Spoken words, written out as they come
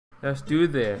Let's do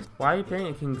this. Why are you playing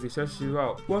it, Kingsley? Search you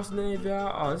out. What's the name of it?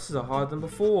 Oh, this is a harder than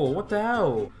before. What the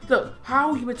hell? Look,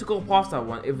 how are you meant to go past that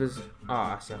one? It was.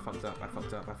 Ah, actually, I fucked up. I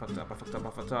fucked up. I fucked up. I fucked up. I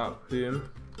fucked up. Boom.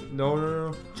 No, no,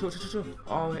 no. Chill, chill, chill, chill.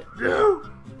 Oh, wait. No!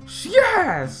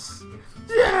 Yes!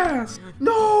 Yes!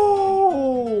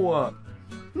 No!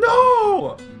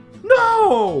 No!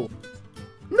 No!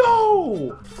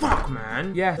 No! Fuck,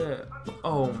 man. Yeah.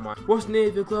 Oh, my. What's the name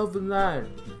of your clothing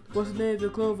line? What's the name of your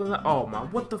clothing line? Oh,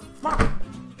 man. What the fuck?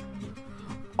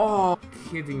 Oh,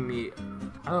 kidding me.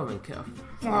 I don't even care.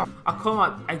 Fuck. I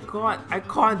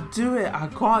can't do it. I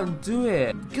can't do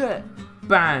it. Good.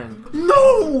 Bang.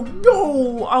 No!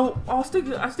 No! I'll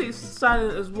stay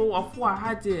silent as well. I thought I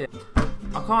had it.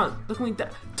 I can't. Look at me.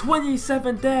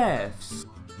 27 deaths.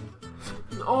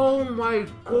 Oh my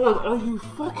god, are you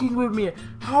fucking with me?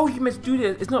 How are you meant to do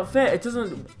this? It's not fair. It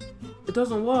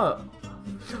doesn't work.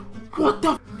 What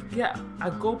the? Yeah, I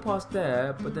go past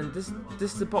there, but then this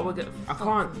is the part where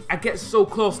I get so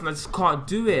close and I just can't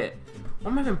do it.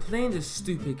 What am I even playing this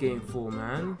stupid game for,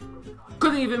 man?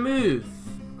 Couldn't even move.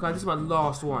 God, this is my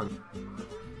last one.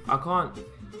 I can't.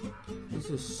 This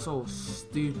is so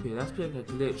stupid. That's like a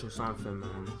glitch or something,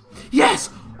 man. Yes!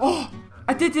 Oh!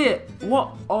 I did it!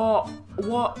 What? Oh,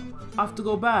 what? I have to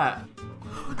go back.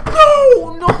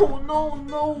 No! No! No!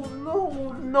 No!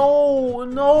 No! No!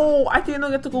 No! I did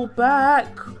not get to go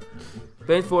back.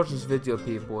 Thanks for watching this video,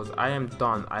 people. I am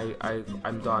done.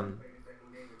 I'm done.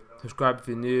 Subscribe if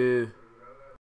you're new.